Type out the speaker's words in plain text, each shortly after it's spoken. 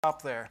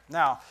Stop there.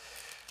 Now,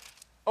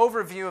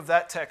 overview of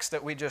that text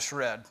that we just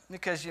read,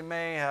 because you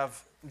may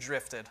have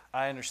drifted.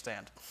 I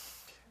understand.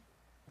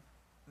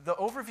 The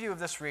overview of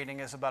this reading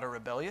is about a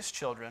rebellious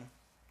children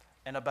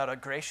and about a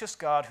gracious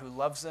God who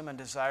loves them and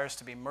desires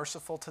to be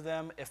merciful to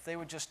them if they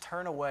would just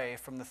turn away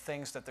from the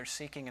things that they're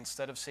seeking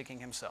instead of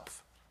seeking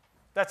himself.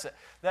 That's it.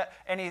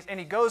 And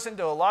he goes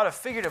into a lot of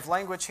figurative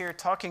language here,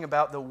 talking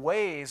about the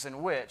ways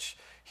in which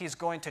he's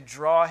going to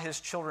draw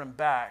his children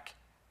back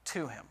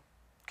to him.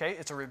 Okay?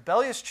 It's a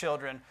rebellious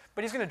children,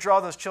 but he's going to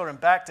draw those children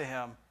back to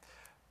him.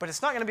 But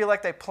it's not going to be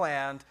like they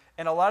planned,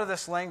 and a lot of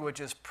this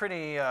language is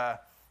pretty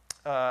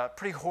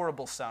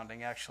horrible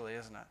sounding, actually,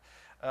 isn't it?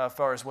 As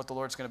far as what the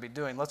Lord's going to be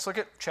doing. Let's look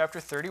at chapter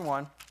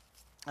 31.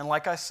 And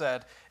like I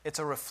said, it's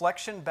a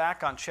reflection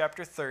back on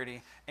chapter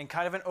 30 and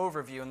kind of an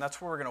overview, and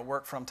that's where we're going to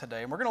work from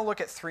today. And we're going to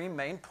look at three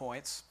main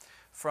points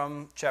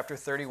from chapter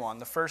 31.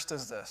 The first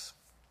is this: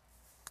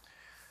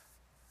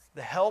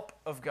 the help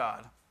of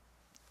God.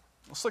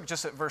 Let's look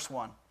just at verse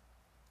 1.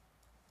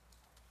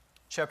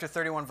 Chapter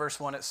 31, verse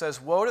 1, it says,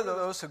 "Woe to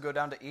those who go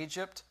down to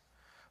Egypt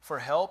for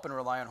help and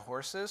rely on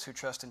horses, who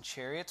trust in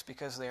chariots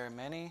because they are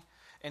many,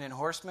 and in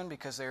horsemen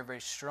because they are very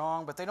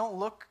strong, but they don't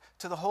look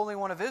to the Holy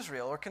One of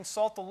Israel or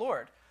consult the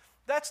Lord."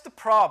 That's the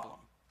problem.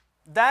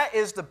 That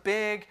is the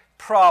big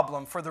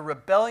problem for the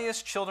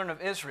rebellious children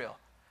of Israel.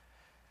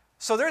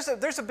 So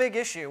there's a big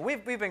issue.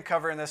 We've been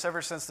covering this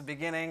ever since the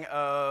beginning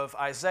of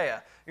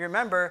Isaiah. You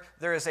remember,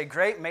 there is a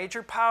great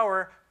major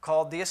power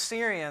called the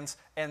Assyrians,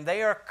 and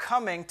they are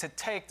coming to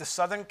take the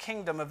southern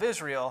kingdom of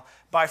Israel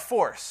by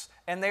force.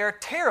 And they are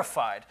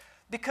terrified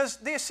because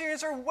the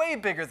Assyrians are way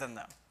bigger than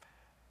them.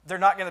 They're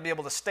not going to be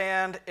able to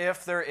stand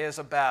if there is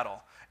a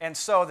battle. And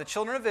so the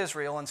children of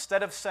Israel,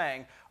 instead of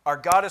saying, "Our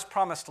God has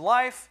promised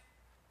life,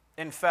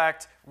 in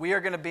fact, we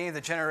are going to be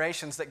the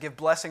generations that give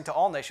blessing to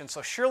all nations,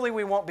 so surely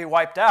we won't be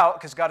wiped out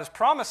because God has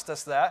promised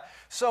us that.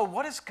 So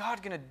what is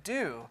God going to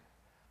do?"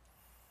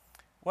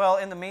 Well,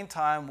 in the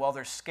meantime, while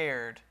they're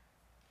scared,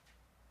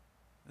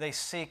 they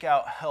seek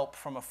out help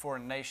from a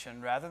foreign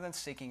nation rather than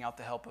seeking out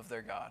the help of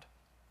their God.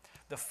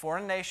 The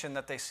foreign nation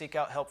that they seek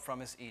out help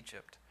from is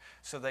Egypt.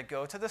 So they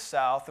go to the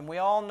south, and we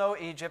all know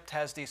Egypt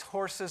has these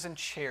horses and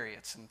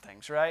chariots and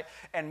things, right?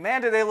 And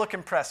man, do they look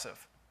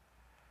impressive,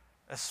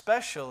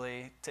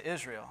 especially to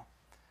Israel.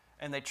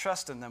 And they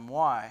trust in them.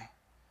 Why?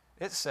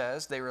 It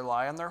says they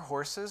rely on their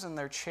horses and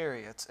their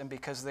chariots, and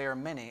because they are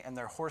many and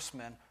their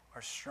horsemen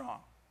are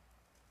strong.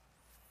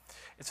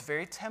 It's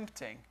very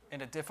tempting in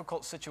a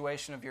difficult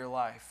situation of your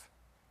life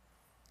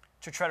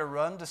to try to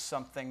run to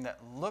something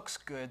that looks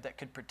good that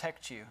could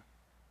protect you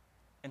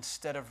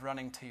instead of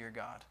running to your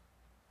God.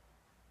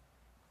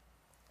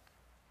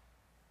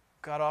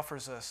 God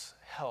offers us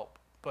help,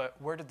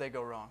 but where did they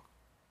go wrong?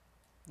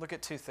 Look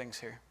at two things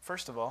here.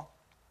 First of all,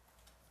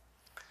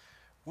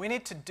 we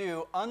need to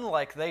do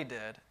unlike they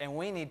did, and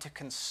we need to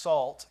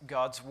consult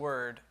God's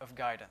word of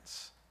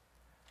guidance.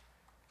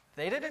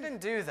 They didn't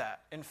do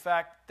that. In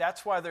fact,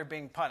 that's why they're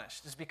being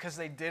punished, is because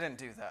they didn't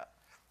do that.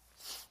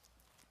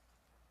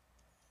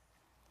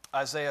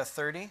 Isaiah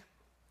 30,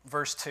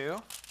 verse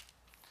 2.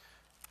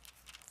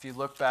 If you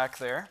look back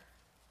there.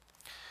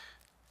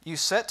 "You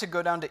set to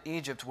go down to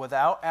Egypt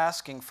without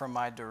asking for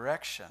my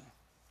direction.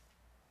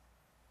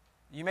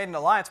 You made an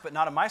alliance, but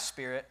not in my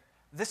spirit.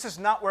 This is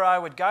not where I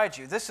would guide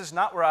you. This is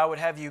not where I would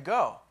have you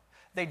go."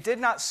 They did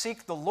not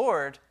seek the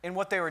Lord in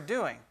what they were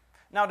doing.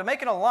 Now, to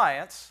make an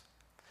alliance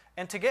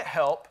and to get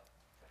help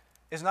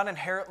is not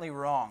inherently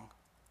wrong.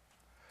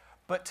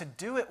 But to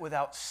do it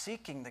without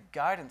seeking the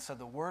guidance of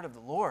the word of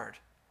the Lord,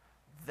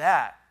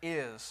 that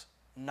is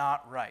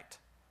not right.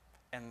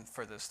 And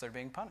for this, they're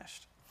being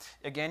punished.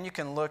 Again, you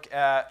can look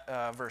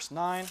at verse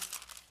 9.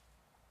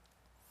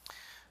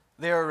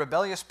 "They are a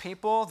rebellious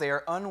people. They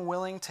are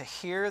unwilling to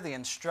hear the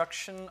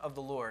instruction of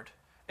the Lord."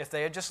 If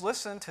they had just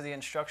listened to the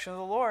instruction of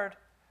the Lord,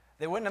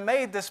 they wouldn't have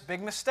made this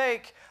big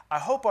mistake. I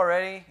hope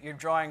already you're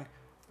drawing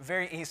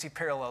very easy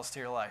parallels to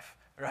your life,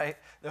 right?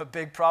 The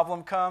big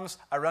problem comes,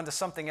 I run to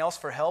something else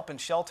for help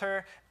and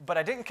shelter, but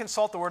I didn't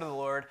consult the word of the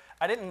Lord.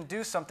 I didn't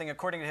do something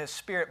according to his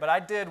spirit, but I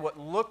did what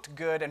looked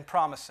good and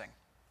promising.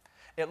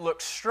 It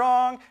looked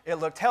strong, it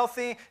looked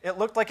healthy, it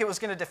looked like it was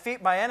going to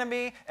defeat my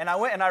enemy, and I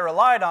went and I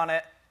relied on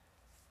it.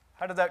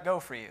 How did that go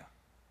for you?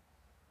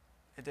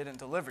 It didn't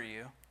deliver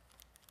you.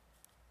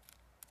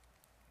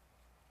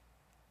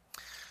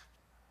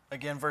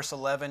 Again, verse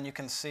 11, you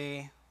can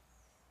see,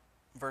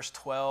 verse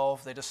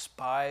 12, they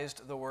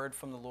despised the word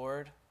from the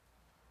Lord.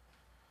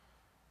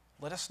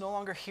 Let us no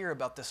longer hear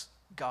about this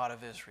God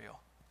of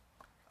Israel.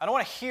 I don't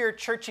want to hear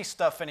churchy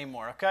stuff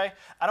anymore, okay?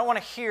 I don't want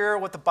to hear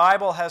what the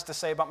Bible has to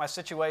say about my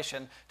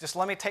situation. Just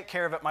let me take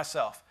care of it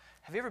myself.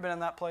 Have you ever been in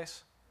that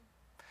place?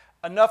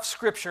 Enough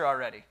scripture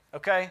already,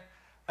 okay?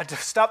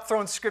 Stop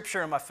throwing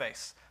scripture in my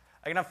face.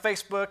 I get on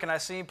Facebook and I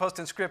see you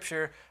posting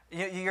scripture.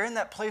 You're in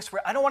that place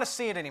where I don't want to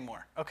see it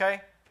anymore,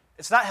 okay?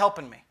 It's not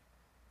helping me.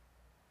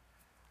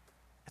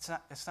 It's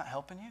not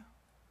helping you?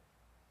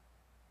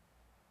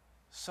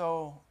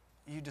 So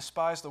you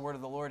despise the word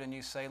of the Lord and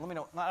you say, I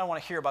don't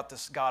want to hear about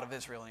this God of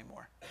Israel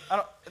anymore. I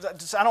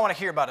don't want to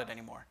hear about it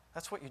anymore.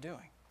 That's what you're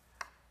doing.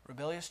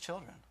 Rebellious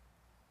children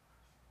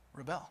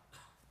rebel.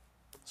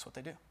 That's what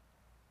they do.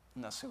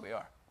 And that's who we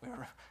are.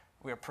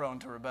 We are prone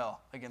to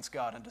rebel against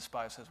God and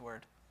despise his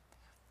word.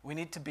 We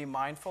need to be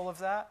mindful of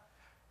that.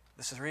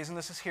 This is the reason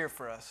this is here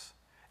for us,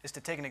 is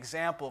to take an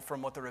example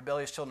from what the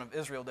rebellious children of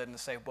Israel did and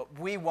to say, but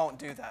we won't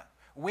do that.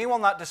 We will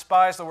not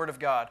despise the word of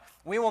God.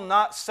 We will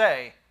not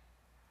say,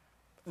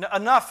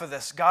 enough of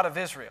this, God of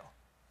Israel.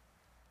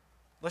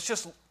 Let's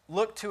just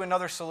look to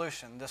another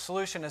solution. The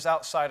solution is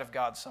outside of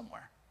God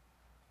somewhere.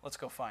 Let's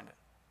go find it.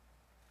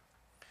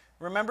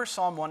 Remember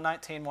Psalm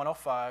 119,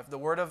 105,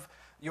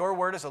 your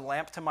word is a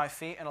lamp to my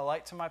feet and a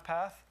light to my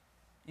path?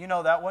 You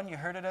know that one. You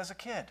heard it as a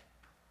kid.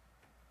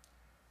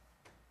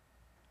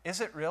 Is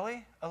it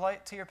really a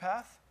light to your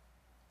path?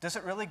 Does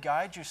it really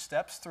guide your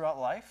steps throughout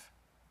life?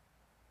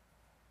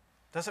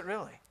 Does it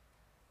really?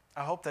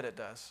 I hope that it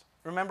does.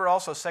 Remember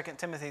also 2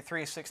 Timothy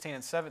 3, 16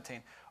 and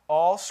 17.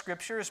 All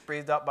Scripture is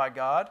breathed out by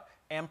God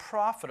and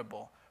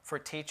profitable for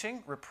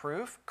teaching,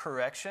 reproof,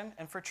 correction,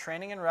 and for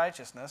training in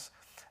righteousness,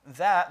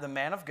 that the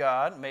man of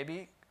God may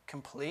be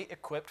complete,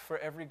 equipped for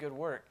every good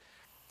work.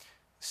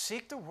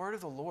 Seek the word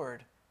of the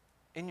Lord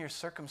in your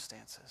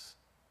circumstances.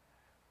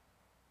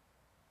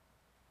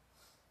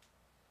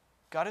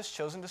 God has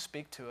chosen to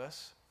speak to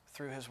us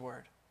through his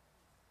word.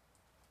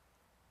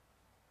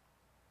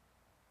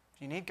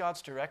 If you need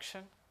God's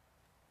direction,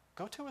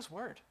 go to his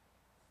word.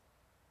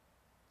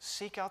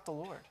 Seek out the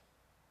Lord.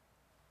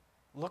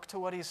 Look to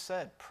what he's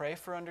said. Pray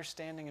for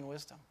understanding and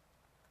wisdom.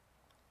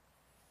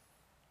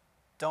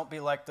 Don't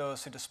be like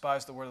those who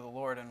despise the word of the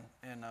Lord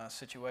in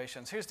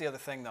situations. Here's the other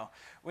thing, though.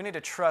 We need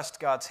to trust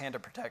God's hand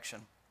of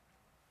protection.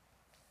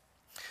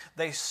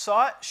 They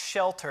sought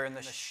shelter in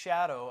the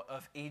shadow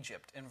of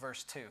Egypt in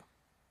verse 2,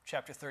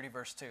 chapter 30,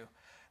 verse 2.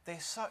 They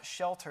sought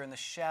shelter in the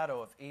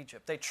shadow of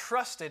Egypt. They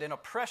trusted in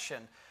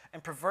oppression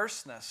and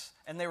perverseness,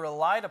 and they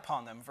relied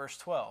upon them, verse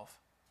 12.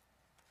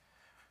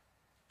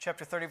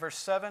 Chapter 30, verse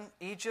 7,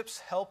 Egypt's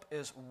help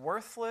is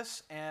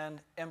worthless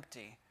and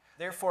empty.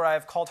 Therefore, I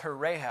have called her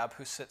Rahab,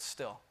 who sits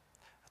still.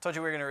 I told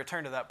you we were going to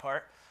return to that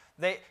part.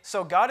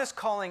 So God is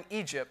calling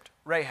Egypt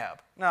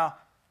Rahab. Now,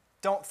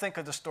 don't think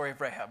of the story of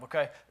Rahab,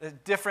 okay?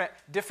 Different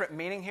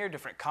meaning here,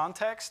 different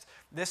context.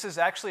 This is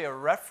actually a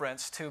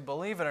reference to,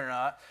 believe it or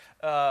not,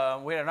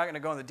 we're not going to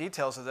go into the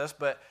details of this,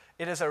 but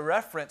it is a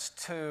reference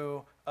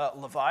to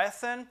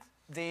Leviathan,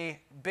 the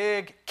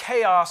big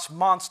chaos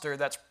monster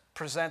that's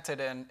presented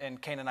in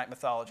Canaanite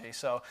mythology.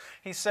 So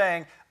he's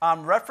saying,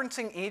 I'm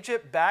referencing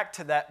Egypt back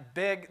to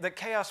the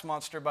chaos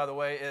monster, by the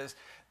way, is,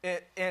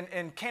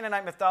 in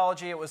Canaanite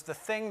mythology, it was the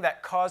thing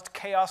that caused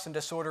chaos and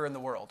disorder in the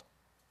world.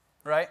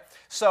 Right?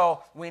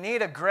 So we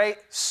need a great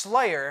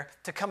slayer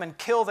to come and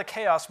kill the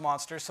chaos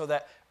monster so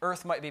that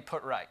earth might be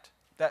put right.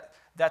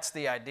 That's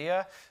the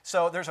idea.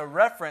 So there's a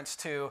reference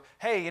to,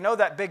 hey, you know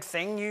that big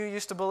thing you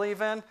used to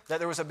believe in? That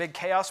there was a big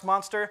chaos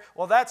monster?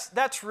 Well,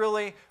 that's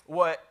really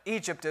what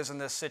Egypt is in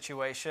this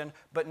situation.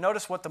 But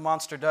notice what the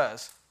monster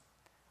does.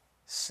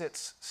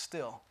 Sits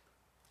still.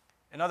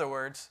 In other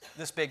words,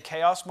 this big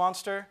chaos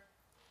monster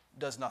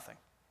does nothing.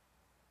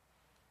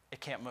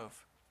 It can't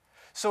move.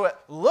 So it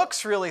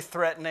looks really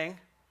threatening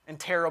and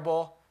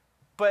terrible,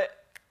 but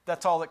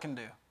that's all it can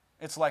do.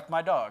 It's like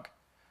my dog,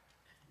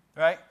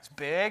 right? It's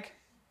big.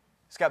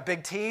 It's got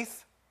big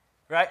teeth,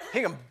 right?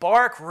 He can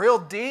bark real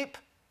deep,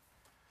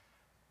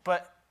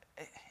 but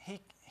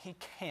he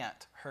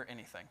can't hurt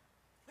anything.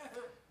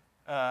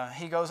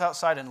 He goes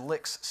outside and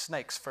licks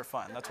snakes for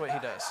fun. That's what he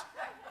does.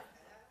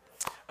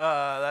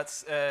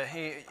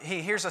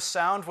 He hears a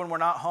sound when we're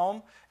not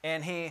home,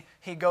 and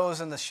he goes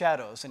in the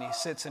shadows, and he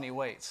sits and he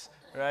waits.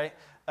 Right?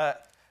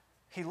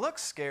 He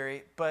looks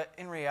scary, but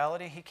in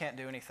reality, he can't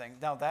do anything.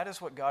 Now, that is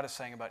what God is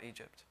saying about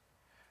Egypt.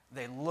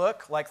 They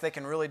look like they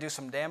can really do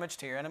some damage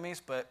to your enemies,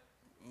 but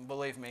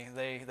believe me,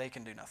 they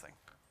can do nothing.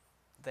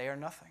 They are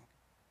nothing.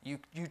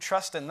 You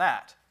trust in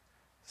that.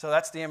 So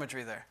that's the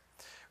imagery there.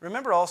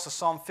 Remember also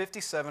Psalm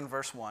 57,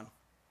 verse 1.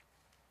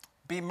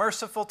 Be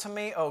merciful to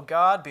me, O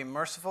God, be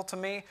merciful to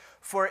me,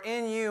 for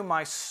in you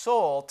my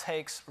soul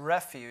takes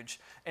refuge,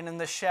 and in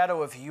the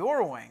shadow of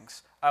your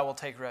wings I will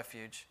take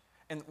refuge,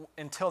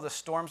 until the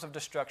storms of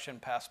destruction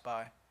pass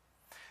by.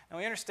 And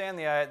we understand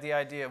the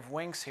idea of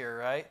wings here,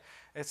 right?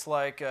 It's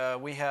like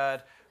we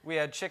had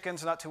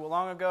chickens not too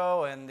long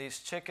ago, and these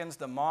chickens,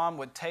 the mom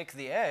would take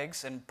the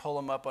eggs and pull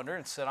them up under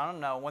and sit on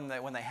them. Now,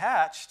 when they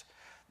hatched,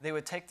 they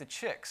would take the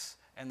chicks,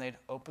 and they'd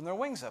open their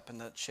wings up, and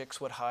the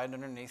chicks would hide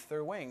underneath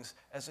their wings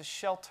as a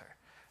shelter.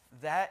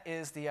 That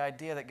is the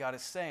idea that God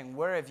is saying.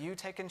 Where have you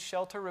taken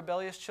shelter,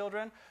 rebellious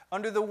children?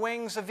 Under the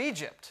wings of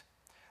Egypt.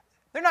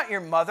 They're not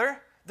your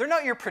mother. They're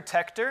not your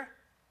protector.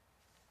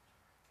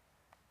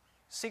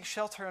 Seek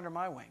shelter under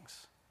my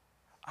wings.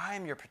 I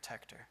am your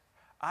protector.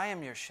 I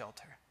am your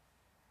shelter.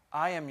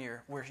 I am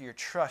where your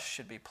trust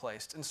should be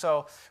placed. And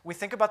so we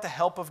think about the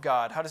help of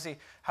God. How does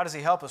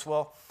he help us?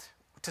 Well,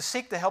 to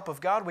seek the help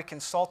of God, we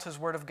consult his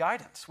word of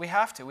guidance. We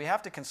have to. We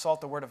have to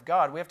consult the word of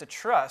God. We have to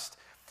trust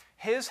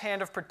his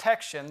hand of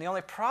protection. The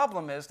only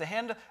problem is the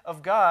hand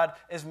of God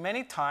is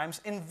many times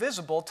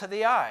invisible to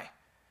the eye.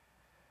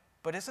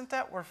 But isn't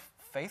that where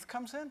faith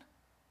comes in?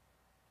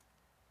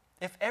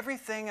 If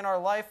everything in our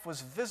life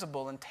was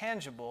visible and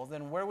tangible,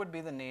 then where would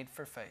be the need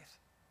for faith?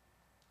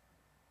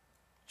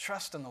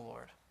 Trust in the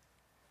Lord.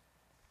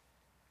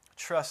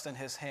 Trust in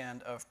his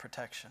hand of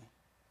protection.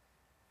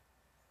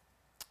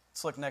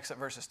 Let's look next at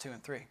verses 2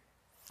 and 3.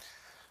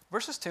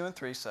 Verses 2 and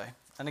 3 say,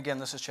 and again,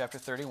 this is chapter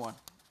 31.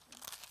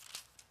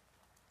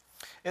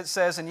 It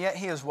says, and yet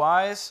he is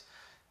wise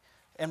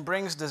and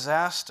brings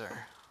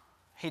disaster.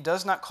 He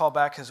does not call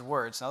back his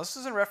words. Now, this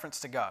is in reference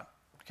to God.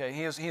 Okay,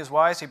 he is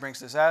wise, he brings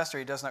disaster,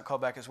 he does not call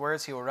back his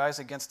words. He will rise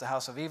against the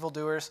house of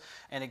evildoers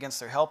and against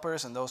their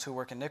helpers and those who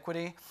work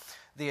iniquity.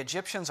 The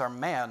Egyptians are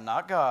man,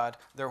 not God.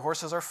 Their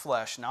horses are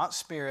flesh, not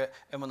spirit.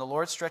 And when the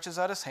Lord stretches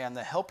out his hand,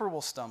 the helper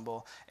will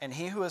stumble, and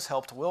he who is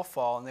helped will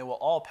fall, and they will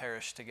all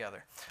perish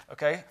together.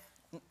 Okay?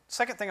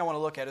 Second thing I want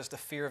to look at is the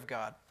fear of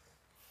God.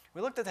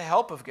 We looked at the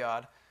help of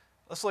God.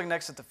 Let's look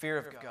next at the fear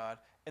of God.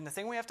 And the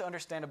thing we have to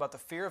understand about the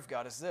fear of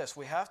God is this.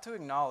 We have to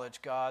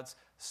acknowledge God's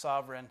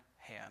sovereign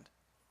hand.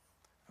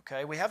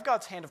 Okay? We have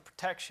God's hand of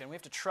protection. We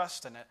have to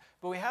trust in it.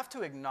 But we have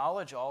to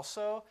acknowledge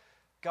also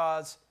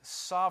God's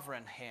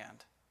sovereign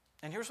hand.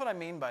 And here's what I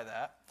mean by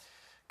that.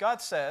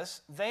 God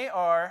says they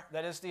are,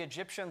 that is the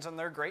Egyptians and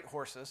their great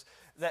horses,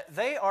 that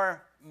they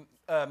are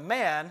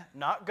man,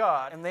 not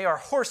God, and they are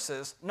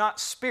horses, not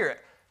spirit.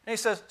 And he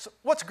says, so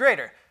what's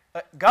greater,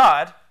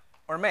 God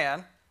or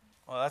man?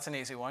 Well, that's an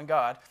easy one,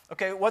 God.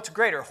 Okay, what's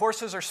greater,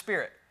 horses or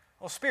spirit?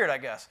 Well, spirit, I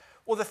guess.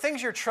 Well, the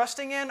things you're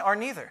trusting in are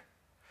neither.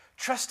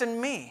 Trust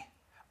in me.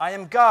 I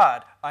am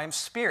God. I am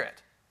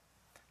spirit.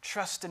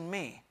 Trust in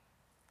me.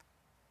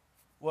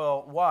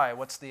 Well, why?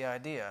 What's the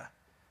idea?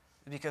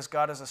 Because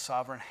God is a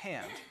sovereign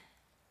hand.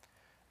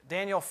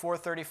 Daniel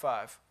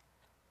 4:35.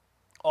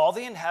 All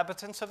the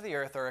inhabitants of the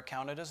earth are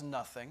accounted as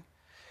nothing.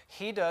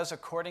 He does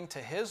according to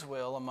his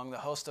will among the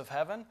host of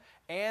heaven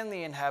and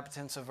the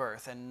inhabitants of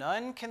earth, and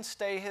none can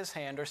stay his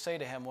hand or say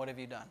to him, what have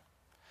you done?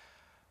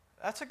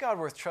 That's a God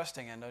worth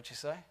trusting in, don't you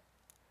say?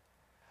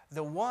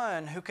 The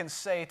one who can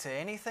say to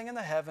anything in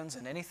the heavens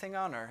and anything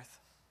on earth,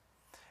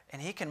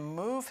 and he can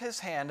move his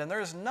hand, and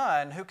there is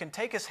none who can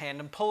take his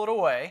hand and pull it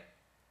away.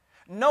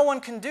 No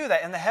one can do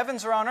that in the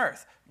heavens or on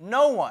earth.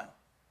 No one.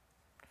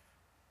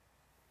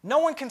 No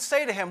one can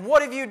say to him,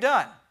 what have you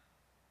done?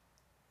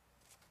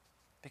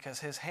 Because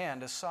his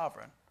hand is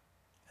sovereign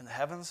in the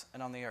heavens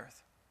and on the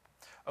earth.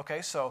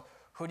 Okay, so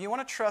who do you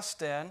want to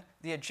trust in?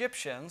 The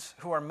Egyptians,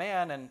 who are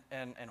man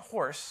and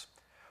horse,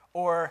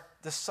 or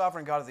the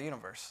sovereign God of the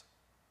universe?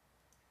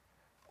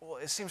 Well,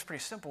 it seems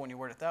pretty simple when you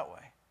word it that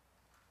way.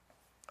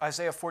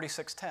 Isaiah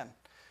 46:10.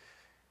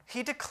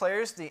 He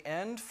declares the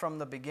end from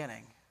the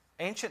beginning.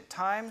 Ancient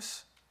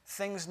times,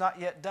 things not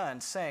yet done,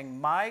 saying,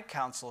 my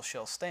counsel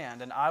shall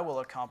stand, and I will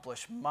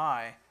accomplish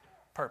my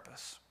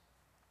purpose.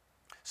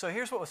 So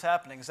here's what was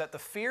happening, is that the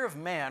fear of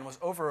man was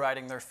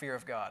overriding their fear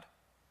of God.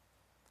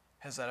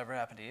 Has that ever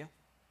happened to you?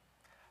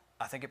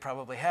 I think it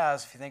probably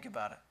has, if you think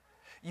about it.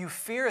 You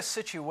fear a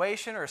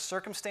situation or a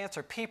circumstance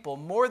or people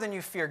more than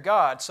you fear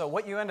God. So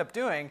what you end up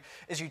doing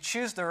is you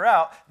choose the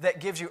route that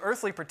gives you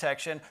earthly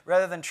protection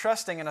rather than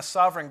trusting in a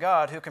sovereign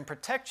God who can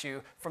protect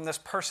you from this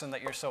person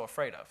that you're so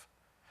afraid of,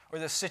 or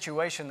this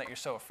situation that you're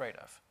so afraid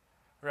of,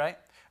 right?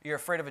 You're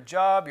afraid of a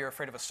job, you're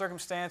afraid of a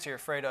circumstance, you're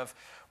afraid of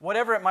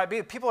whatever it might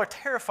be. People are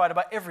terrified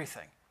about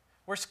everything.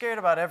 We're scared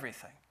about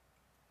everything.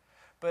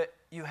 But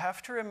you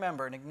have to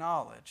remember and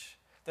acknowledge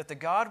that the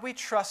God we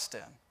trust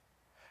in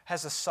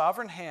has a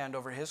sovereign hand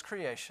over his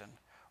creation.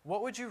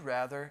 What would you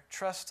rather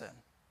trust in?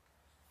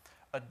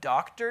 A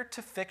doctor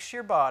to fix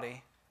your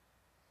body,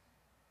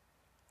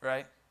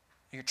 right?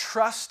 Your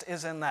trust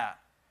is in that.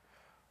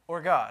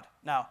 Or God.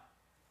 Now,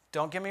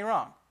 don't get me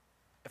wrong.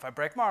 If I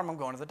break my arm, I'm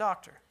going to the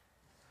doctor.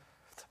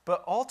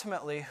 But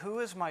ultimately, who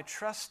is my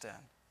trust in?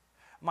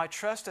 My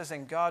trust is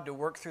in God to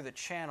work through the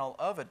channel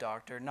of a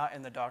doctor, not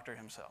in the doctor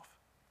himself.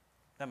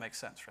 That makes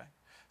sense, right?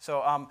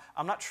 So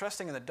I'm not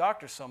trusting in the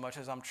doctor so much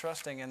as I'm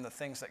trusting in the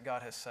things that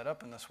God has set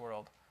up in this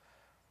world.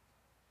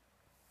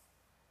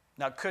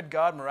 Now, could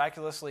God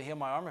miraculously heal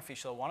my arm if he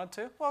so wanted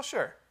to? Well,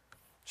 sure.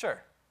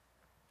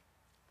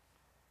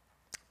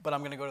 But I'm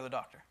going to go to the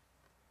doctor.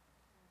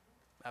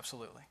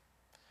 Absolutely.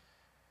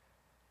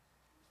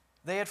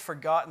 They had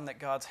forgotten that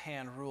God's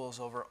hand rules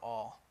over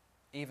all,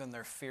 even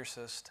their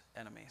fiercest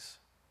enemies.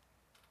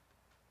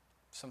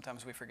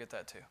 Sometimes we forget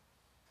that too.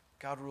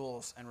 God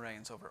rules and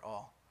reigns over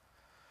all.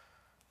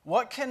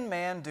 What can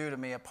man do to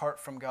me apart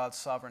from God's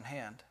sovereign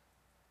hand?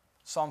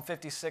 Psalm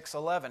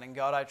 56:11, in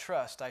God I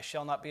trust, I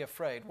shall not be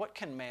afraid. What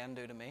can man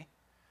do to me?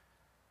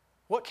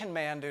 What can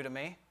man do to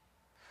me?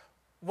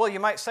 Well, you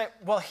might say,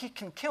 well, he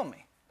can kill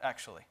me,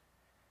 actually.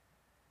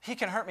 He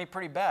can hurt me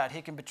pretty bad.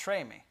 He can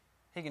betray me.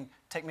 He can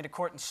take me to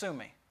court and sue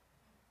me,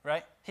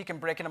 right? He can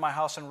break into my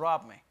house and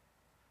rob me.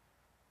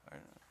 Or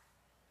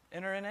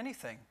enter in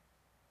anything.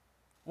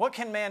 What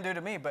can man do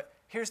to me? But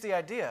here's the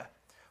idea.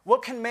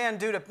 What can man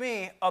do to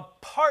me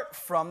apart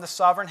from the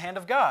sovereign hand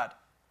of God?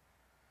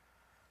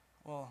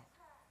 Well,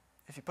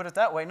 If you put it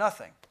that way,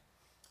 nothing.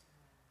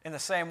 In the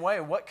same way,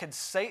 what could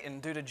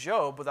Satan do to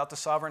Job without the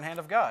sovereign hand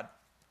of God?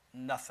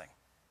 Nothing.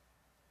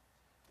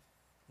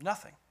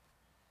 Nothing.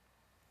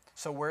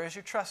 So where is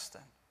your trust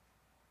then?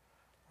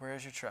 Where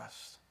is your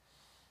trust?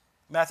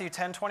 Matthew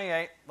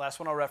 10:28, last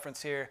one I'll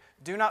reference here.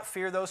 Do not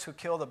fear those who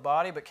kill the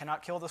body but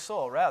cannot kill the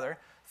soul. Rather,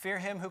 fear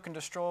him who can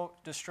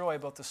destroy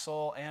both the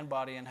soul and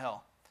body in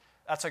hell.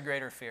 That's a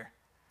greater fear.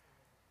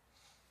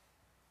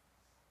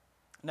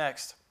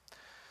 Next,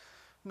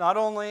 not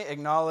only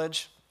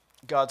acknowledge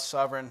God's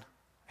sovereign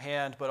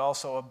hand, but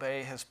also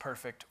obey his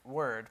perfect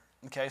word.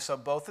 Okay, so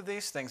both of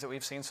these things that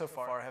we've seen so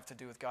far have to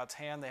do with God's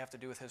hand. They have to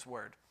do with his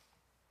word.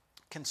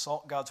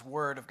 Consult God's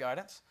word of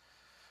guidance,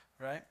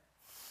 right?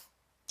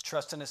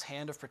 Trust in his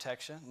hand of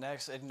protection.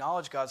 Next,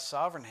 acknowledge God's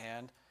sovereign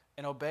hand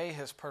and obey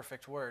his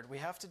perfect word. We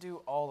have to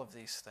do all of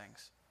these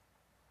things.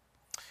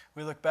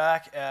 We look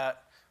back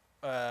at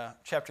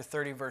chapter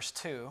 30, verse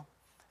 2.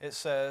 It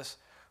says,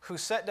 who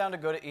sat down to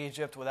go to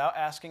Egypt without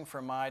asking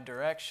for my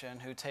direction,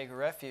 who take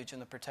refuge in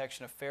the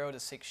protection of Pharaoh to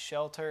seek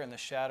shelter in the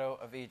shadow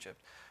of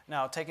Egypt.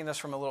 Now, taking this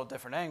from a little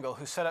different angle,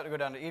 who set out to go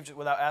down to Egypt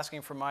without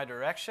asking for my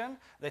direction,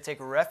 they take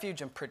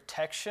refuge and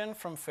protection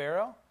from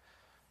Pharaoh.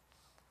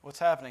 What's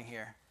happening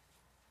here?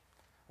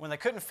 When they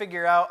couldn't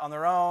figure out on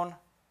their own,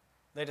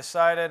 they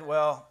decided,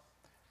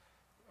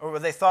 or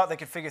they thought they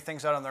could figure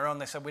things out on their own,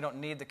 they said, we don't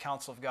need the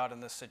counsel of God in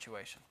this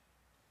situation.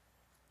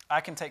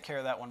 I can take care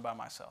of that one by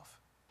myself.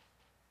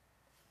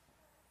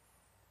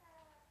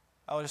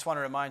 I just want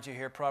to remind you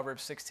here,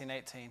 Proverbs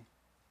 16:18.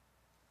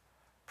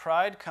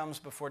 Pride comes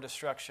before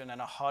destruction and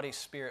a haughty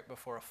spirit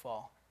before a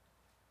fall.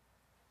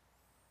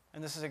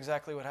 And this is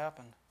exactly what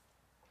happened.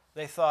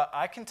 They thought,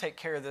 I can take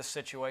care of this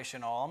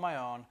situation all on my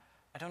own.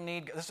 I don't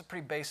need, this is a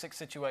pretty basic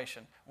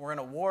situation. We're in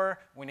a war.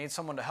 We need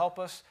someone to help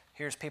us.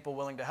 Here's people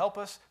willing to help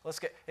us.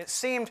 It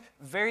seemed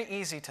very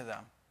easy to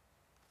them.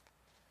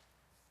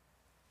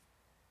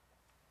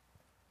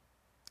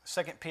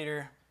 2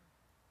 Peter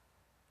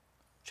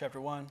chapter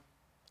 1.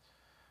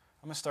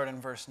 I'm going to start in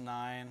verse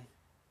 9.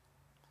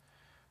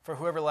 For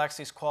whoever lacks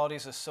these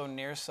qualities is so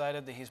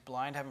nearsighted that he's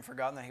blind, having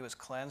forgotten that he was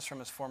cleansed from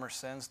his former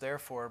sins.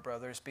 Therefore,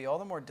 brothers, be all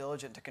the more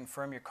diligent to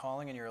confirm your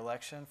calling and your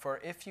election.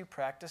 For if you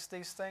practice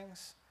these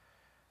things,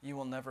 you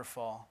will never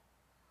fall.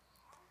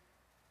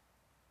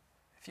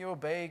 If you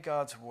obey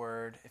God's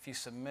word, if you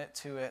submit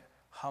to it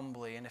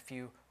humbly, and if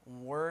you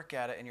work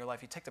at it in your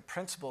life, you take the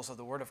principles of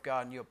the word of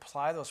God and you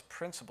apply those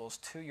principles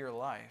to your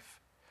life,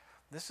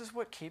 this is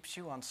what keeps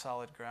you on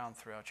solid ground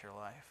throughout your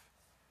life.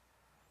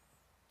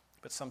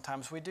 But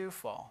sometimes we do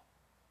fall.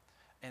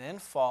 And in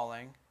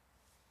falling,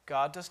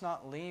 God does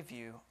not leave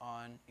you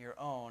on your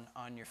own,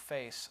 on your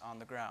face, on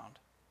the ground.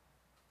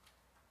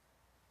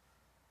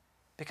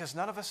 Because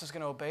none of us is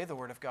going to obey the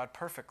word of God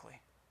perfectly.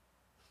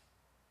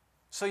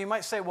 So you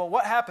might say, well,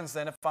 what happens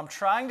then if I'm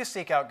trying to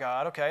seek out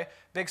God? Okay,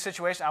 big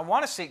situation. I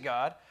want to seek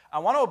God. I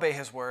want to obey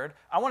his word.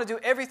 I want to do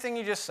everything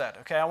you just said.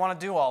 Okay, I want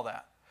to do all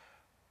that.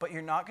 But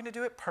you're not going to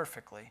do it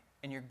perfectly,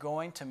 and you're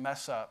going to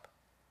mess up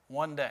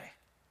one day.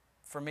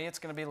 For me, it's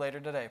going to be later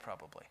today,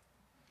 probably.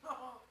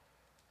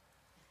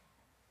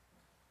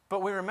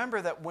 But we remember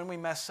that when we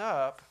mess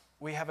up,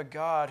 we have a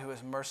God who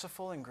is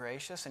merciful and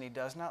gracious, and he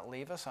does not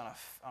leave us on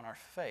our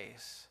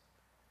face.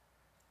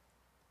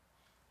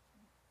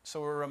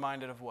 So we're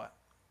reminded of what?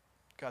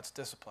 God's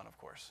discipline, of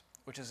course,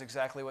 which is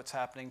exactly what's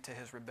happening to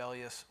his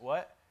rebellious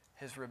what?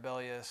 His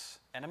rebellious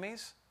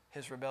enemies,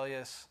 his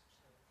rebellious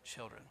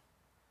children.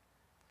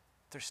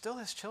 They're still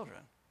his children.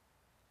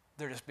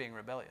 They're just being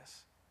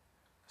rebellious.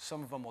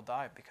 Some of them will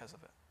die because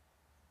of it.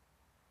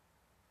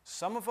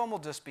 Some of them will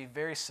just be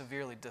very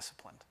severely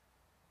disciplined.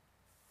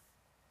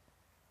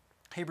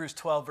 Hebrews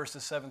 12,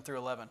 verses 7 through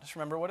 11. Just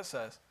remember what it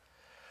says.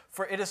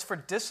 For it is for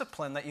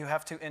discipline that you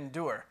have to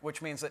endure,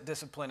 which means that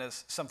discipline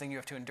is something you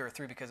have to endure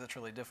through because it's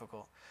really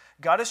difficult.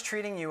 God is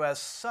treating you as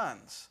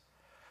sons.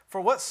 For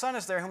what son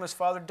is there whom his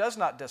father does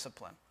not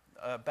discipline?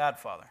 A bad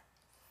father.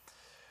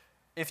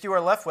 If you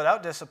are left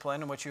without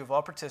discipline, in which you have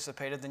all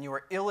participated, then you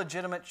are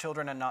illegitimate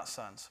children and not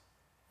sons.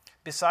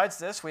 Besides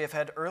this, we have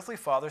had earthly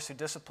fathers who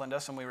disciplined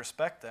us, and we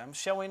respect them.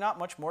 Shall we not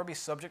much more be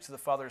subject to the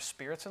Father of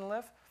spirits and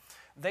live?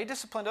 They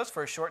disciplined us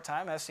for a short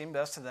time, as seemed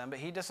best to them, but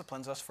he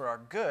disciplines us for our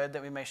good,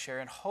 that we may share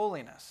in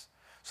holiness.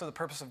 So the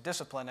purpose of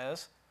discipline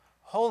is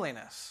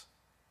holiness.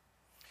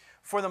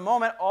 For the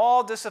moment,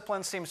 all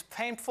discipline seems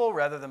painful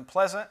rather than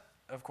pleasant.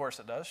 Of course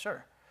it does,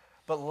 sure.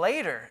 But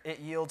later, it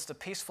yields the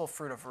peaceful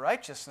fruit of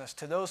righteousness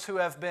to those who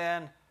have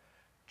been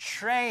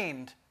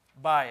trained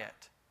by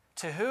it.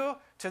 To who?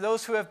 To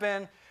those who have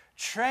been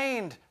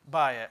trained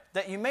by it.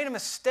 That you made a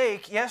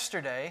mistake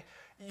yesterday.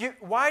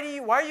 Why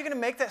are you going to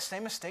make that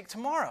same mistake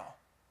tomorrow?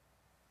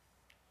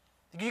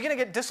 You're going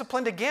to get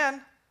disciplined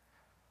again.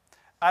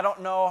 I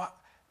don't know,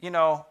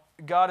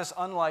 God is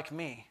unlike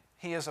me.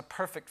 He is a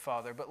perfect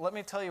father. But let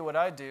me tell you what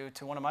I do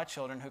to one of my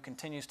children who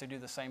continues to do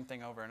the same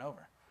thing over and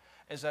over,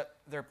 is that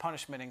their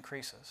punishment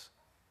increases.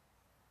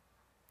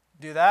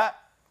 Do that,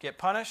 Get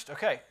punished.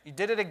 Okay, you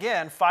did it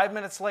again 5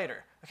 minutes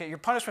later. Okay, your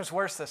punishment's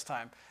worse this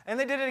time. And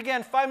they did it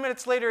again 5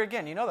 minutes later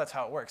again. You know that's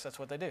how it works. That's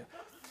what they do.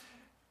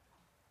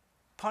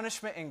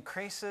 Punishment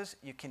increases.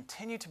 You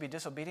continue to be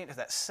disobedient to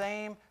that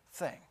same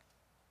thing.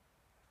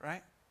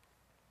 Right?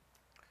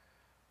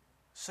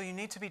 So you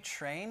need to be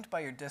trained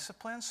by your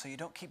discipline so you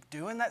don't keep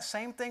doing that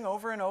same thing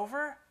over and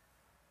over.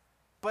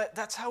 But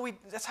that's how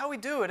we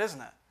do it, isn't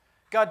it?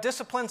 God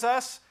disciplines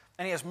us,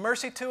 and He has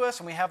mercy to us,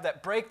 and we have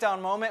that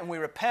breakdown moment, and we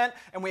repent,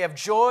 and we have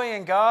joy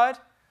in God.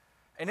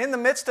 And in the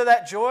midst of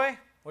that joy,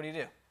 what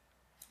do?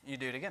 You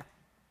do it again.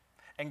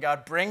 And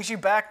God brings you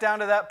back down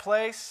to that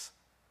place,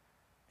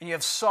 and you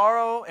have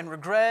sorrow and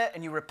regret,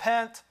 and you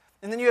repent,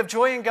 and then you have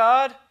joy in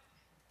God,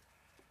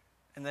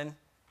 and then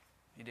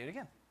you do it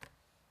again.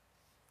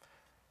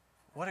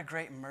 What a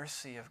great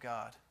mercy of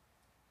God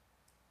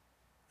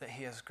that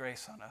He has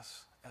grace on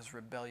us as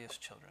rebellious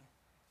children.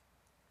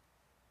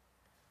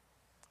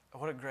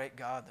 What a great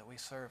God that we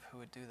serve who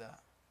would do that.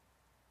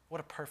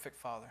 What a perfect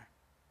Father.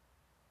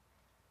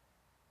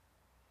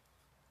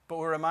 But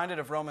we're reminded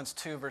of Romans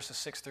 2, verses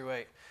 6 through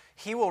 8.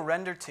 He will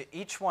render to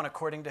each one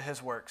according to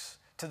his works.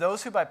 To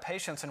those who by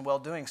patience and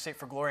well-doing seek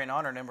for glory and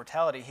honor and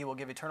immortality, He will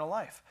give eternal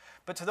life.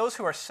 But to those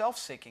who are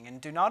self-seeking and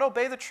do not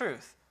obey the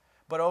truth,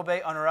 but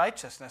obey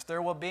unrighteousness,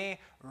 there will be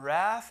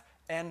wrath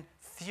and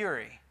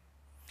fury.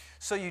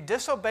 So you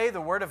disobey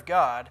the Word of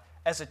God.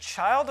 As a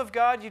child of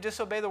God, you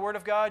disobey the Word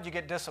of God, you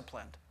get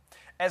disciplined.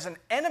 As an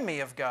enemy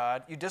of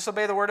God, you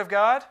disobey the Word of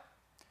God,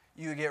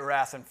 you get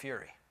wrath and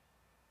fury.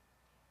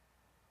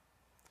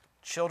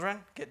 Children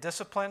get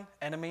discipline,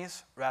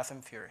 enemies, wrath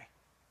and fury.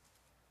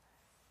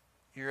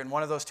 You're in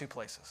one of those two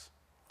places.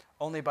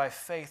 Only by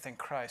faith in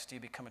Christ do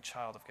you become a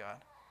child of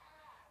God,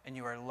 and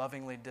you are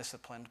lovingly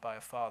disciplined by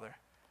a Father.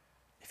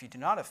 If you do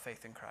not have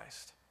faith in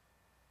Christ,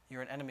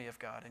 you're an enemy of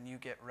God, and you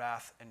get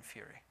wrath and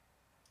fury.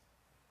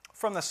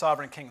 From the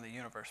sovereign King of the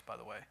universe, by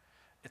the way.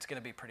 It's going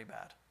to be pretty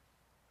bad.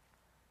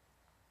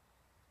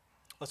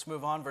 Let's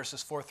move on,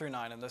 verses 4 through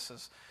 9, and this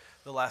is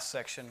the last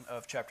section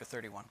of chapter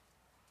 31.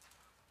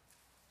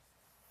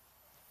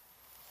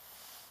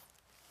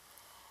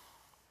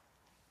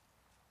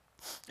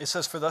 It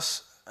says, "For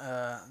thus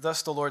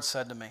the Lord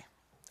said to me,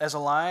 as a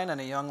lion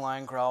and a young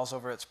lion growls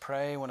over its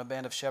prey, when a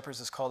band of shepherds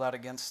is called out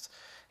against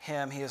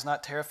him, he is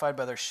not terrified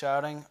by their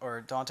shouting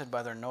or daunted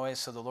by their noise.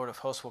 So the Lord of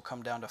hosts will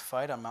come down to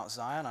fight on Mount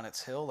Zion, on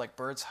its hill, like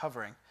birds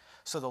hovering.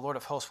 So the Lord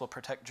of hosts will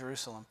protect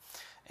Jerusalem,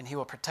 and He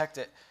will protect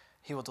it,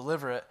 He will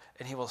deliver it,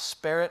 and He will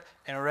spare it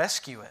and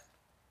rescue it."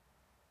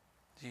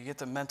 Do you get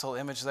the mental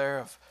image there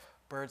of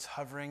birds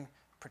hovering,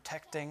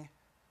 protecting,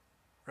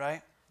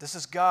 right? This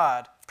is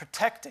God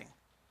protecting.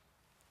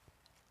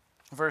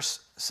 Verse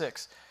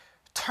 6,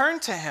 "Turn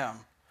to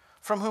Him,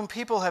 from whom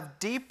people have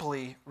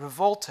deeply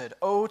revolted,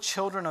 O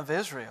children of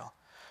Israel.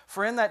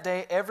 For in that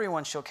day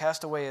everyone shall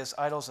cast away his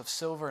idols of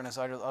silver and his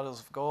idols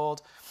of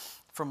gold,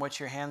 from which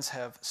your hands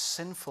have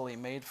sinfully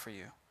made for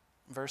you."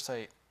 Verse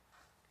 8,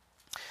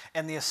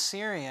 "And the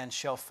Assyrian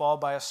shall fall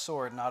by a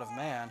sword not of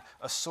man,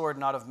 a sword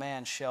not of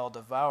man shall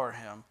devour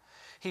him.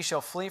 He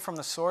shall flee from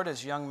the sword,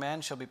 his young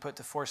men shall be put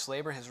to forced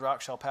labor, his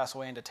rock shall pass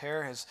away into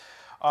terror, his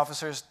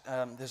officers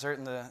desert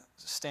in the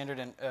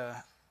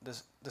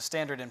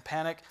standard in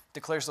panic,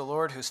 declares the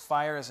Lord, whose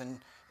fire is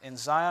in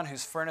Zion,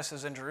 whose furnace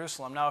is in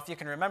Jerusalem." Now, if you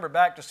can remember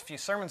back just a few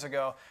sermons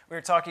ago, we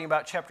were talking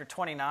about chapter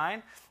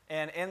 29,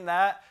 and in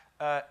that,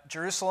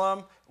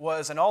 Jerusalem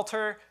was an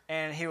altar,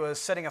 and He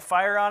was setting a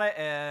fire on it,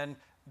 and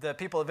the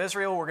people of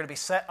Israel were going to be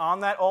set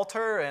on that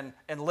altar and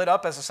lit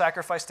up as a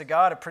sacrifice to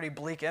God, a pretty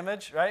bleak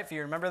image, right, if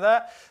you remember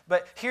that.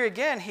 But here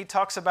again, He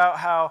talks about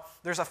how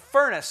there's a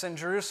furnace in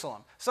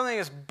Jerusalem. Something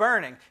is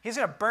burning. He's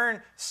going to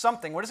burn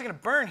something. What is He going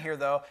to burn here,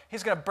 though?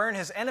 He's going to burn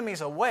His enemies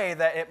away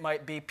that it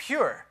might be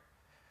pure.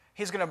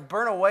 He's going to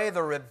burn away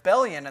the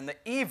rebellion and the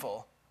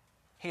evil.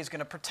 He's going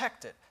to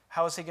protect it.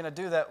 How is He going to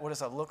do that? What does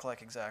that look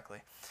like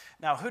exactly?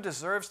 Now, who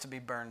deserves to be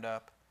burned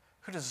up?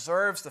 Who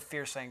deserves the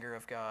fierce anger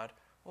of God?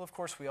 Well, of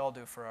course, we all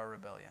do for our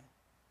rebellion.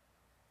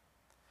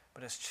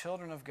 But as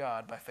children of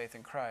God, by faith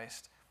in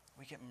Christ,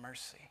 we get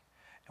mercy,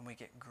 and we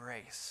get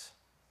grace,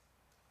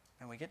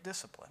 and we get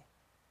discipline.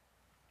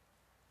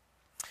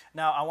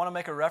 Now, I want to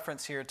make a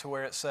reference here to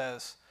where it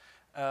says,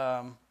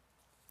 verse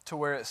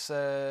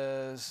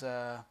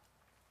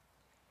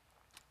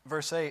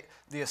 8,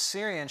 "The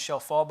Assyrian shall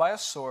fall by a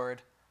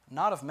sword,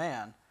 not of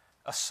man,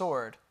 a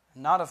sword,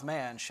 not of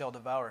man shall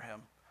devour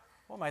him."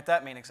 What might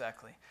that mean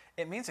exactly?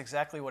 It means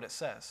exactly what it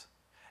says.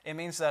 It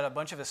means that a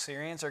bunch of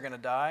Assyrians are going to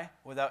die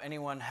without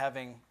anyone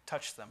having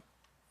touched them.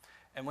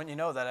 And when you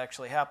know that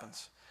actually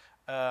happens.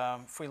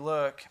 If we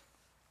look,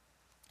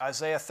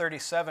 Isaiah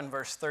 37,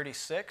 verse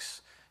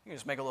 36, you can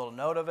just make a little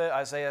note of it.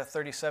 Isaiah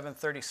 37,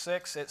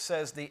 36, it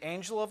says, "The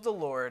angel of the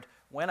Lord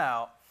went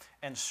out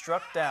and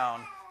struck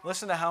down,"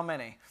 listen to how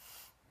many?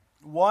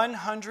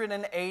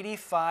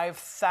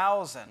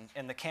 185,000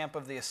 in the camp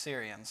of the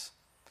Assyrians.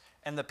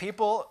 And the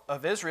people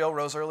of Israel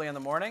rose early in the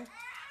morning,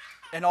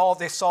 and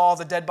they saw all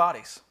the dead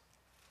bodies.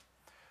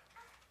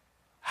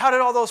 How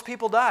did all those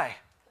people die?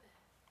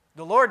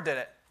 The Lord did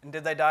it. And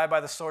did they die by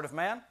the sword of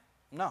man?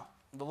 No.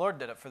 The Lord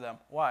did it for them.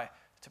 Why?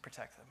 To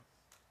protect them.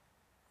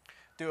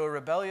 Do a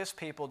rebellious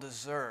people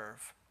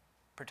deserve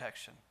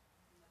protection?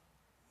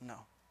 No.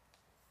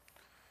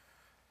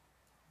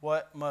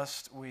 What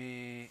must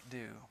we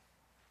do?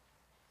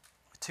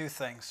 Two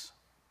things.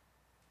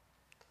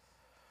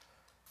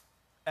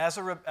 As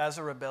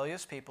a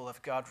rebellious people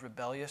of God's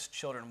rebellious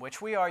children,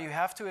 which we are, you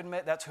have to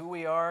admit that's who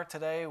we are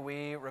today.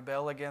 We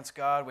rebel against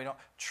God. We don't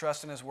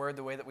trust in His Word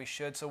the way that we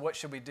should. So what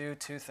should we do?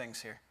 Two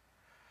things here.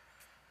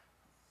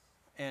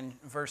 In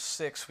verse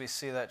 6, we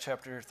see that,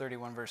 chapter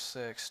 31, verse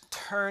 6.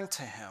 Turn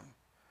to Him,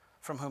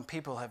 from whom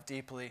people have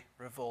deeply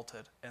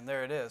revolted. And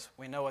there it is.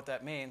 We know what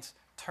that means.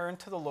 Turn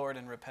to the Lord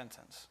in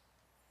repentance.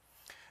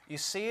 You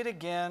see it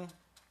again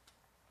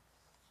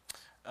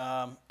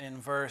in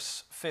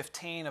verse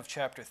 15 of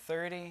chapter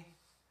 30.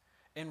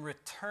 In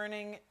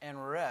returning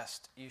and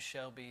rest you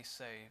shall be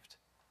saved.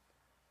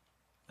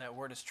 That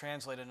word is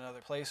translated in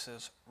other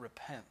places,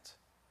 repent.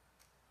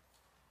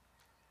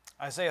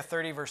 Isaiah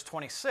 30, verse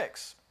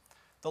 26.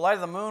 The light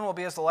of the moon will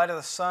be as the light of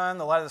the sun.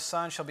 The light of the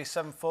sun shall be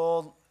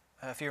sevenfold.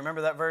 If you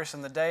remember that verse,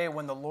 in the day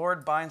when the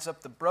Lord binds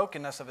up the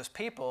brokenness of His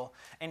people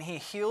and He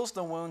heals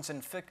the wounds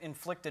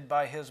inflicted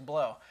by His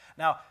blow.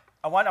 Now,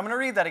 I'm going to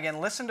read that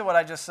again. Listen to what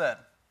I just said.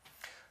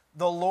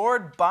 The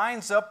Lord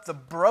binds up the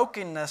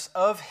brokenness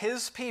of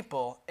His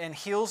people and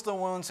heals the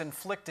wounds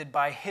inflicted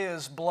by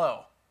His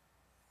blow.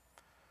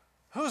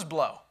 Whose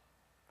blow?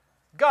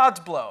 God's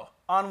blow.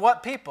 On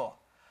what people?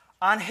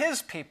 On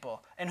His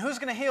people. And who's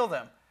going to heal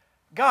them?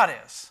 God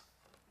is.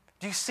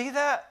 Do you see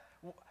that?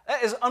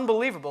 That is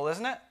unbelievable,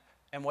 isn't it?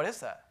 And what is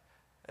that?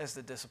 That is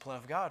the discipline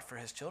of God for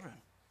His children.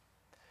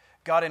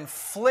 God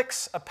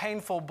inflicts a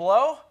painful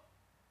blow,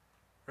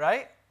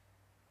 right?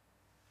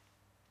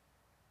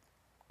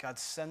 God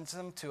sends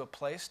them to a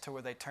place to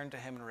where they turn to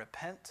Him and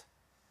repent.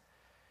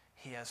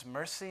 He has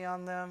mercy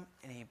on them,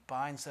 and He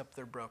binds up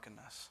their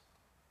brokenness.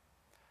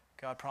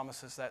 God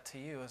promises that to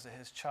you as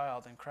His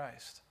child in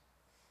Christ.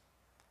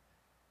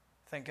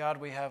 Thank God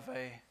we have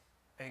a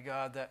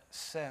God that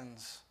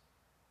sends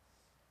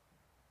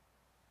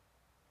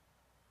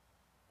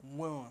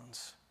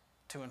wounds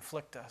to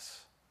inflict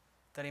us,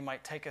 that He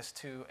might take us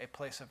to a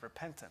place of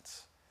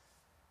repentance,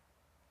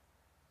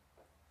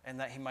 and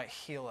that He might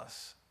heal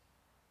us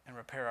and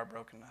repair our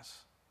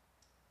brokenness.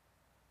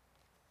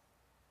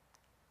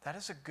 That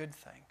is a good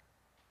thing.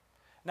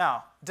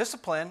 Now,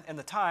 discipline in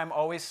the time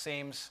always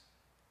seems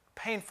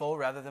painful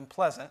rather than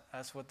pleasant.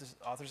 That's what the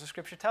authors of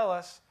Scripture tell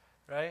us,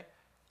 right?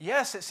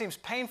 Yes, it seems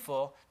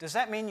painful. Does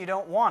that mean you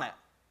don't want it?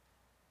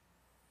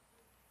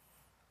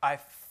 I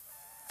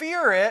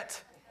fear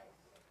it,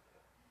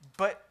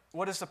 but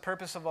what is the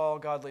purpose of all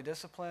godly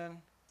discipline?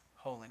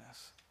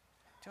 Holiness.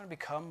 Do you want to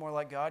become more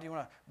like God? You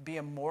want to be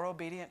a more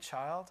obedient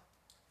child?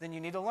 Then you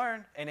need to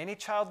learn. And any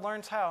child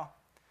learns how?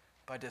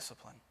 By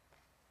discipline.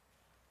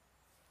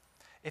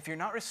 If you're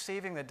not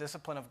receiving the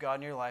discipline of God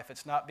in your life,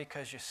 it's not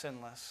because you're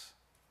sinless.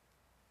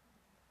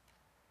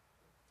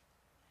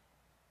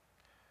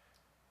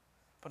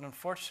 But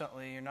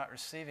unfortunately, you're not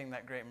receiving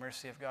that great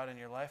mercy of God in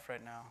your life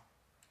right now.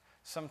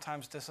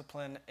 Sometimes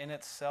discipline in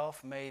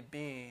itself may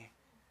be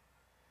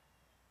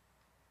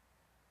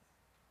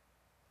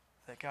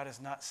that God is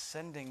not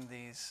sending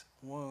these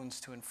wounds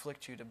to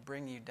inflict you, to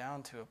bring you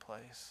down to a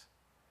place,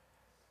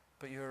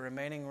 but you are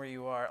remaining where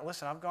you are.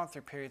 Listen, I've gone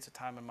through periods of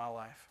time in my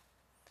life.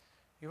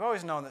 You've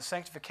always known that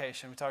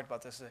sanctification, we talked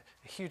about this, is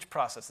a huge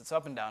process. It's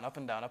up and down, up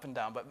and down, up and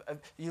down.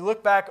 But you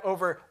look back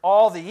over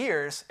all the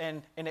years,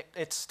 and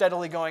it's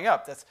steadily going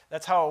up.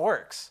 That's how it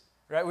works,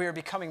 right? We are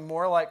becoming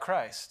more like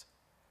Christ.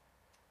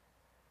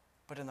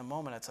 But in the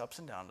moment, it's ups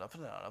and downs, up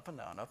and down, up and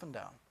down, up and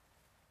down.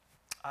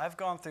 I've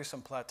gone through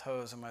some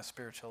plateaus in my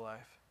spiritual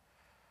life.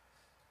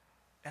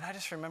 And I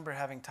just remember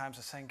having times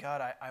of saying,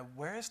 God,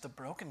 where is the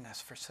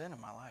brokenness for sin in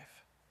my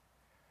life?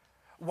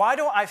 Why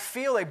don't I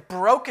feel a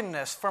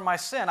brokenness for my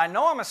sin? I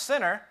know I'm a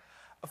sinner.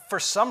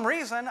 For some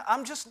reason,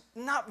 I'm just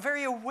not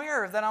very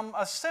aware that I'm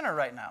a sinner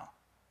right now.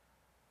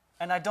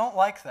 And I don't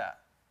like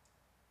that.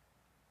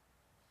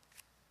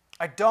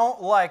 I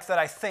don't like that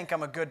I think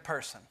I'm a good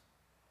person.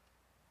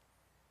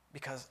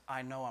 Because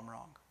I know I'm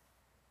wrong.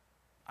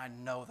 I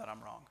know that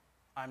I'm wrong.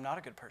 I'm not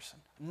a good person.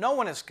 No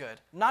one is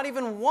good. Not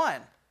even one.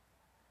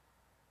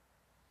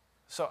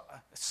 So,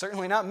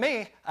 certainly not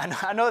me.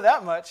 I know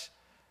that much.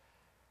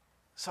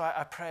 So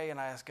I pray and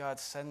I ask God,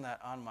 send that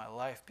on my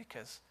life,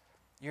 because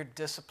your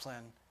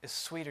discipline is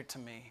sweeter to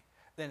me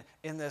than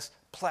in this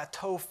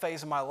plateau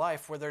phase of my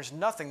life where there's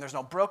nothing. There's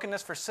no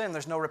brokenness for sin.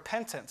 There's no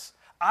repentance.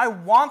 I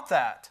want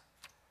that.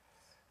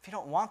 If you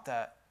don't want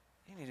that,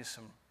 you need to do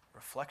some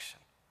reflection.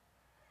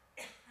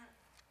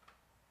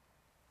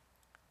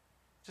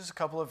 Just a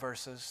couple of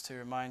verses to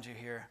remind you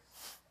here.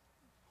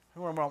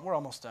 We're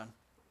almost done.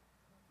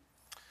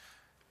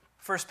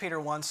 1 Peter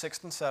 1,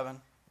 6 and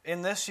 7.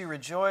 In this you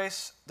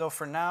rejoice, though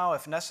for now,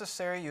 if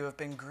necessary, you have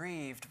been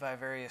grieved by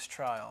various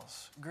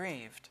trials.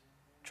 Grieved.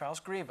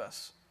 Trials grieve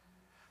us.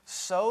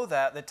 so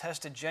that the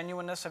tested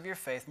genuineness of your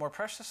faith, more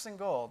precious than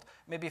gold,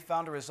 may be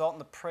found to result in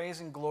the praise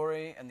and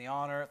glory and the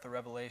honor at the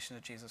revelation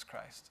of Jesus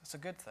Christ. It's a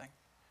good thing.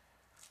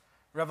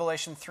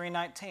 Revelation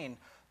 3:19,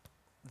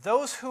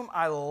 those whom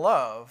I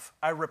love,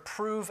 I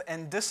reprove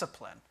and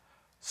discipline.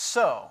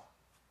 So,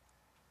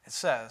 it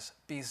says,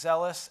 be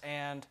zealous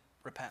and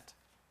repent.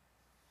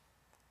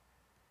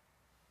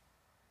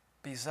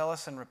 Be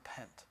zealous and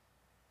repent.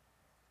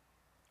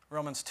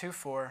 Romans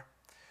 2:4,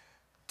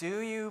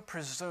 do you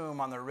presume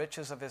on the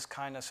riches of his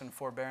kindness and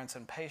forbearance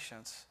and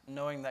patience,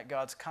 knowing that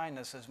God's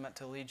kindness is meant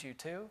to lead you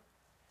to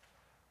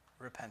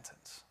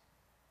repentance?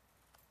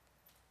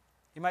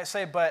 You might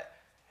say, but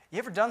you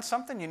ever done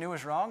something you knew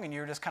was wrong and you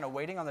were just kind of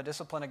waiting on the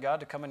discipline of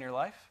God to come in your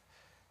life?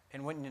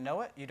 And when you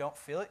know it, you don't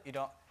feel it,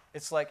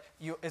 it's like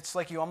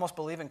you almost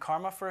believe in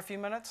karma for a few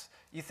minutes.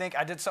 You think,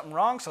 I did something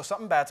wrong, so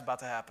something bad's about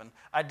to happen.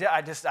 I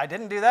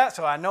didn't do that,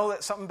 so I know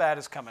that something bad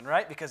is coming,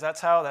 right? Because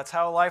that's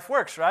how life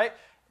works, right?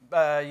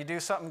 You do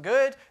something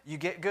good, you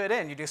get good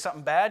in. You do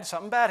something bad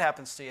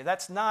happens to you.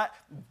 That's not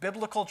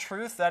biblical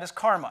truth. That is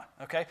karma,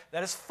 okay?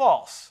 That is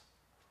false.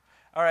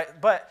 All right,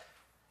 but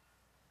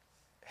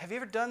have you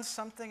ever done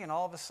something and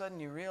all of a sudden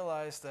you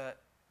realize that,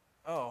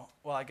 oh,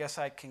 well, I guess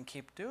I can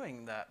keep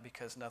doing that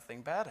because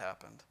nothing bad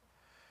happened?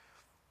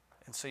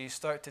 And so you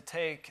start to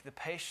take the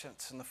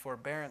patience and the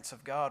forbearance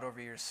of God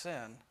over your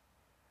sin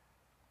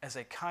as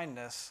a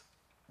kindness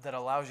that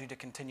allows you to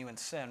continue in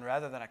sin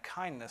rather than a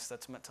kindness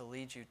that's meant to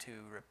lead you to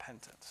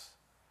repentance.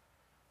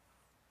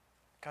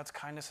 God's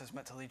kindness is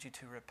meant to lead you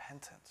to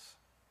repentance.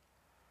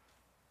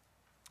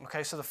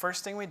 Okay, so the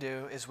first thing we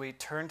do is we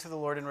turn to the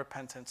Lord in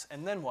repentance,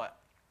 and then what?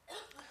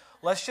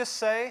 Let's just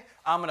say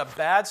I'm in a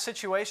bad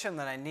situation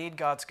that I need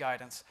God's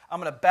guidance.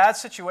 I'm in a bad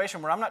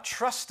situation where I'm not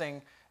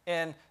trusting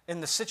in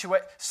the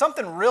situation.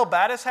 Something real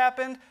bad has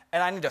happened,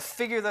 and I need to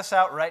figure this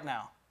out right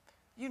now.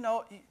 You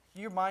know,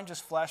 your mind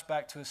just flashed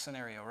back to a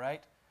scenario,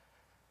 right?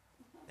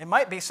 It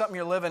might be something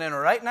you're living in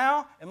right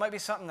now. It might be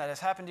something that has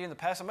happened to you in the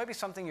past. It might be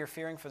something you're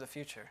fearing for the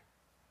future.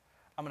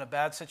 I'm in a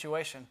bad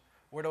situation.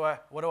 What do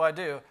I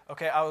do?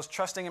 Okay, I was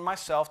trusting in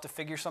myself to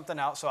figure something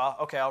out, so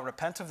I'll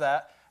repent of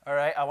that. All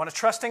right, I want to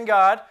trust in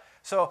God.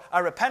 So I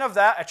repent of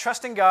that, I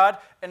trust in God,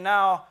 and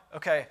now,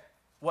 okay,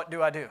 what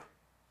do I do?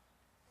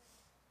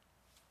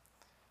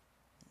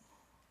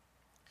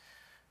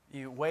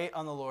 You wait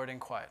on the Lord in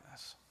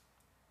quietness.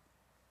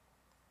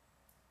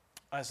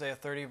 Isaiah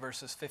 30,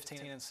 verses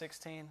 15 and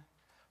 16.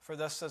 For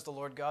thus says the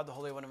Lord God, the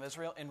Holy One of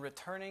Israel, in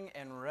returning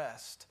and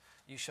rest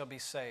you shall be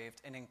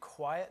saved, and in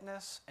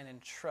quietness and in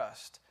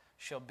trust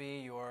shall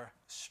be your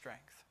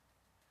strength.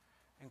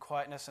 In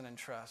quietness and in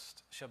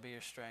trust shall be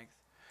your strength.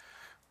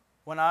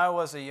 When I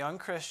was a young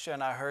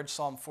Christian, I heard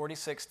Psalm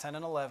 46, 10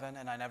 and 11,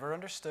 and I never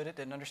understood it,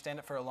 didn't understand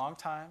it for a long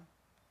time.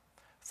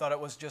 Thought it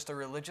was just a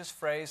religious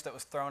phrase that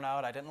was thrown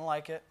out. I didn't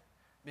like it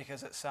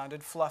because it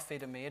sounded fluffy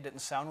to me. It didn't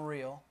sound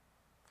real.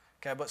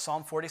 Okay, but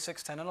Psalm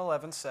 46, 10 and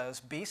 11 says,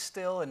 be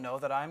still and know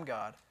that I am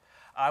God.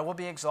 I will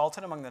be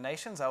exalted among the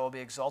nations. I will be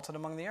exalted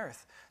among the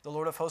earth. The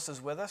Lord of hosts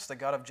is with us, the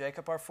God of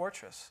Jacob our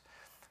fortress.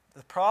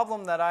 The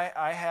problem that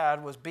I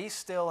had was be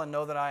still and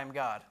know that I am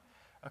God.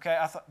 Okay,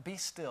 I thought, be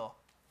still.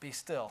 Be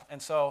still.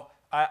 And so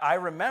I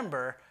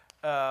remember,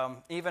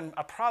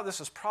 this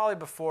was probably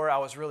before I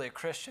was really a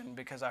Christian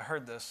because I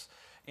heard this,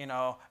 and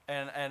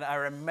I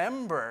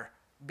remember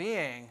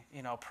being,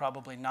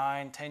 probably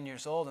 9, 10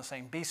 years old and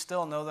saying, be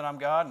still, know that I'm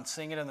God, and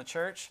singing it in the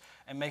church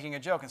and making a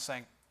joke and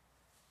saying,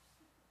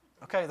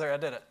 okay, there, I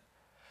did it.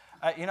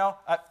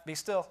 Be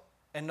still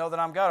and know that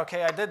I'm God.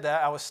 Okay, I did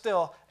that. I was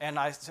still, and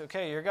I said,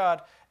 okay, you're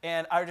God.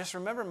 And I just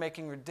remember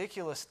making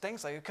ridiculous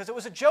things like it because it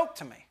was a joke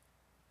to me.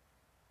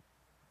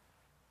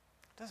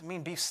 Doesn't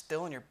mean be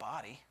still in your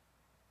body.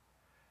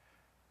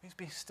 It means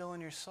be still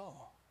in your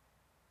soul.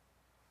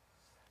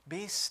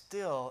 Be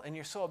still in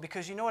your soul,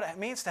 because you know what it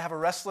means to have a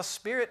restless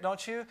spirit,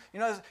 don't you? You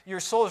know, your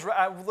soul is,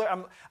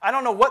 I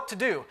don't know what to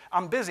do.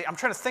 I'm busy. I'm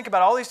trying to think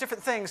about all these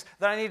different things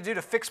that I need to do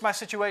to fix my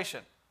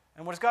situation.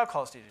 And what does God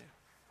call us to do?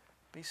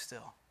 Be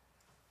still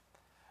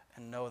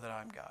and know that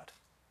I'm God.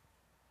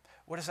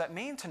 What does that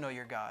mean to know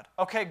you're God?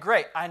 Okay,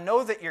 great. I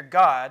know that you're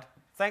God.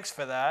 Thanks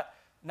for that.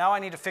 Now I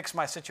need to fix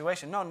my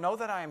situation. No, know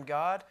that I am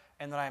God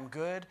and that I am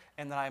good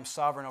and that I am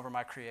sovereign over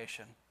my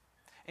creation.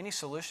 Any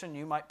solution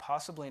you might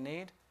possibly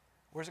need,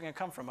 where's it going to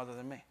come from other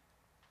than me?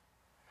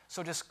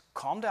 So just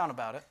calm down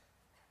about it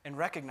and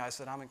recognize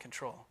that I'm in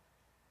control.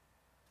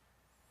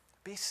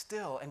 Be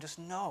still and just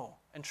know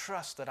and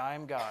trust that I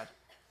am God.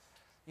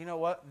 You know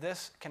what?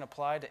 This can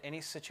apply to any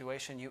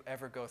situation you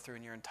ever go through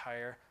in your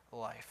entire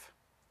life.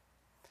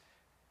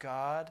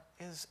 God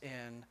is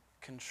in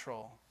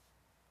control.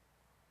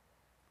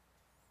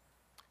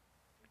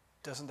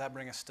 Doesn't that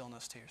bring a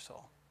stillness to your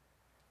soul?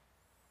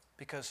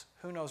 Because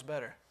who knows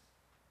better?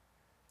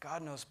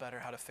 God knows better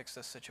how to fix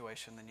this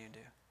situation than you do.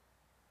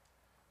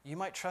 You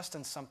might trust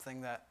in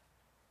something that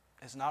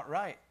is not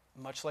right,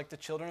 much like the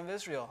children of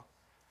Israel.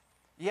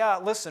 Yeah,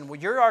 listen, well,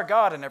 you're our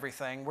God and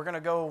everything. We're going to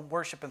go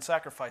worship and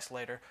sacrifice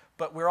later,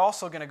 but we're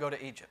also going to go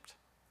to Egypt.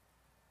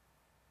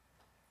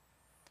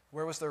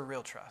 Where was their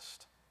real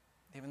trust?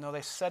 Even though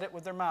they said it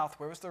with their mouth,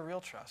 where was their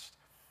real trust?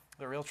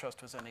 Their real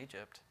trust was in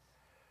Egypt.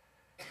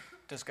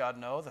 Does God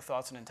know the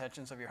thoughts and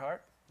intentions of your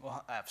heart?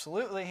 Well,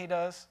 absolutely he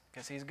does,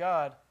 because he's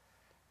God.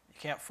 You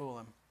can't fool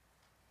him.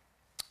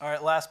 All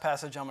right, last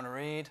passage I'm going to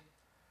read.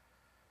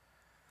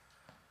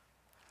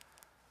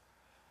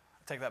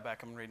 Take that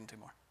back. I'm reading two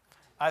more.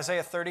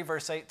 Isaiah 30,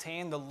 verse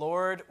 18. The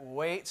Lord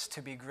waits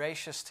to be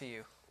gracious to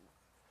you.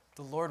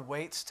 The Lord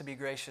waits to be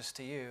gracious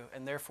to you,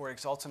 and therefore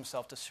exalts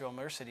himself to show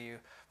mercy to you.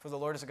 For the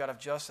Lord is a God of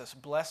justice.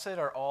 Blessed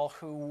are all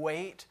who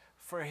wait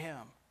for him.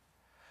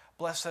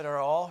 Blessed are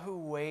all who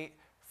wait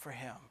for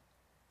him.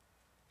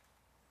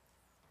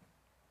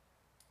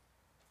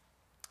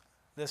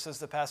 This is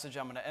the passage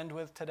I'm going to end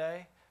with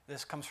today.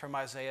 This comes from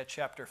Isaiah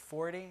chapter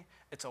 40.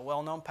 It's a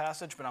well-known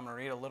passage, but I'm going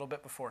to read a little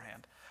bit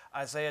beforehand.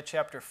 Isaiah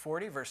chapter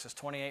 40, verses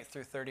 28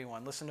 through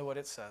 31. Listen to what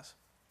it says.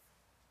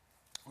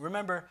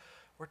 Remember,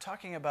 we're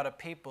talking about a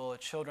people,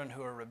 children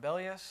who are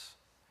rebellious.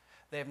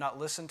 They have not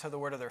listened to the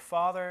word of their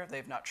father.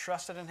 They've not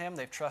trusted in him.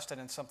 They've trusted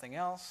in something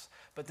else.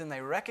 But then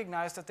they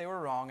recognize that they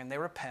were wrong and they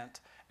repent.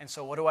 And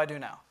so what do I do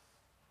now?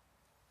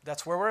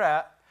 That's where we're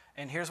at.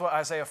 And here's what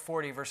Isaiah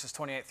 40, verses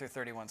 28 through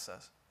 31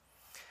 says.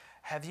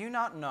 Have you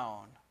not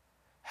known?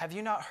 Have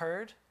you not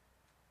heard?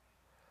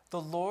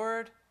 The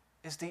Lord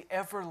is the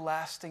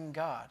everlasting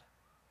God,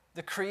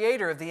 the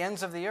creator of the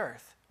ends of the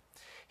earth.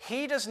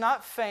 He does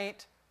not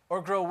faint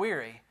or grow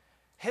weary.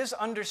 His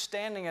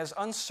understanding is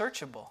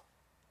unsearchable.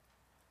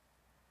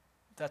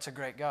 That's a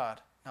great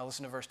God. Now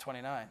listen to verse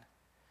 29.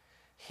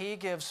 He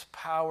gives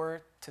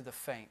power to the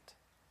faint.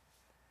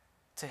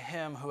 To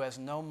him who has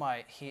no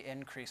might, he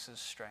increases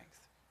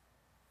strength.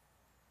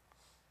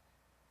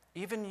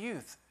 Even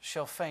youth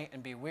shall faint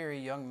and be weary.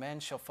 Young men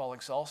shall fall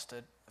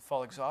exhausted.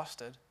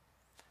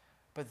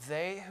 But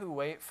they who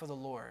wait for the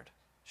Lord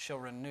shall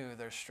renew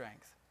their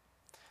strength.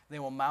 They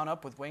will mount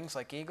up with wings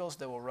like eagles.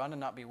 They will run and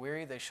not be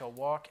weary. They shall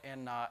walk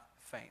and not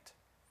faint.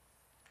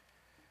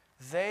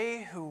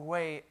 They who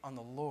wait on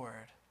the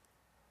Lord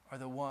are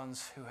the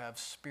ones who have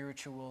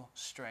spiritual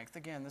strength.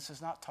 Again, this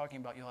is not talking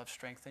about you'll have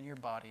strength in your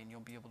body and you'll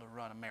be able to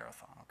run a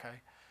marathon,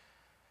 okay?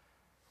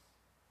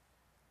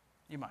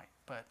 You might,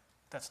 but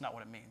that's not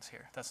what it means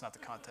here. That's not the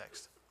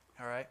context,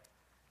 all right?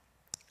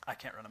 I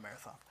can't run a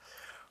marathon.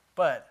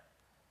 But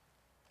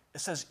it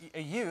says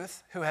a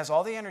youth who has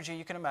all the energy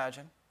you can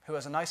imagine, who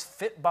has a nice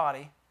fit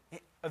body,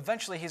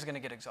 eventually he's going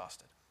to get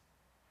exhausted.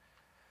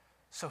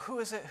 So who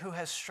is it who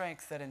has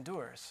strength that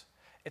endures?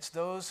 It's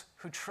those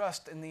who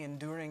trust in the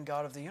enduring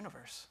God of the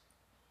universe.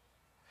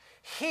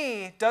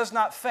 He does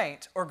not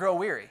faint or grow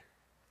weary.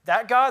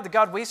 That God, the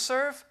God we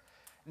serve,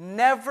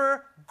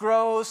 never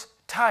grows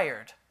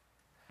tired.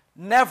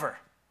 Never.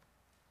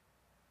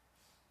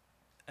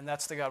 And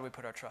that's the God we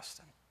put our trust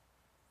in.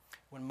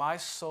 When my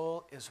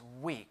soul is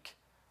weak,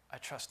 I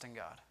trust in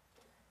God.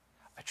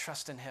 I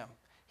trust in him.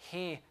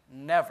 He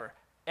never,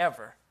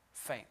 ever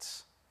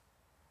faints.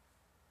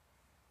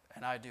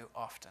 And I do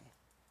often.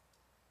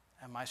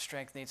 And my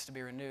strength needs to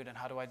be renewed. And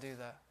how do I do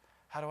that?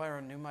 How do I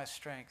renew my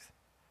strength?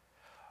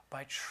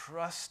 By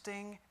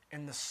trusting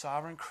in the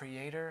sovereign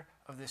creator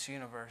of this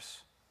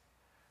universe,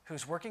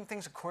 who's working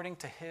things according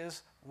to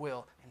his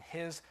will and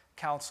his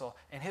counsel.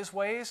 And his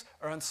ways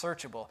are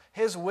unsearchable.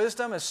 His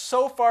wisdom is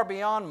so far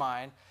beyond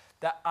mine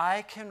that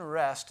I can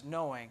rest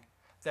knowing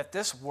that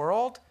this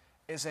world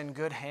is in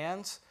good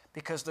hands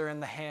because they're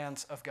in the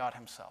hands of God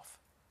himself.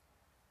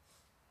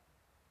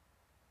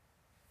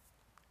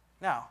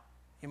 Now,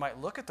 you might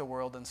look at the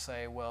world and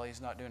say, well, he's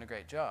not doing a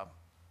great job.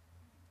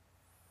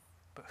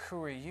 But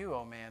who are you,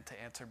 O man,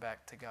 to answer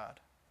back to God?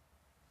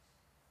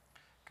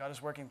 God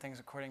is working things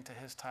according to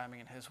his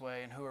timing and his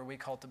way, and who are we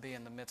called to be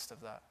in the midst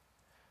of that?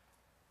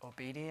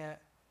 Obedient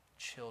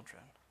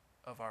children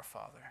of our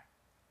Father.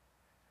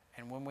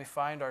 And when we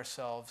find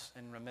ourselves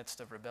in the midst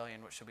of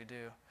rebellion, what should we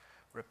do?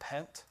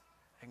 Repent,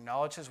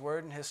 acknowledge his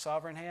word in his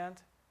sovereign hand,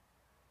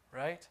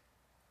 right?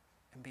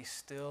 And be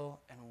still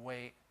and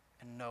wait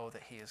and know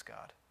that he is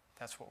God.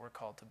 That's what we're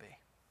called to be.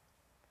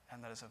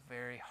 And that is a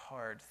very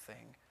hard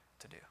thing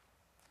to do.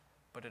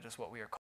 But it is what we are called.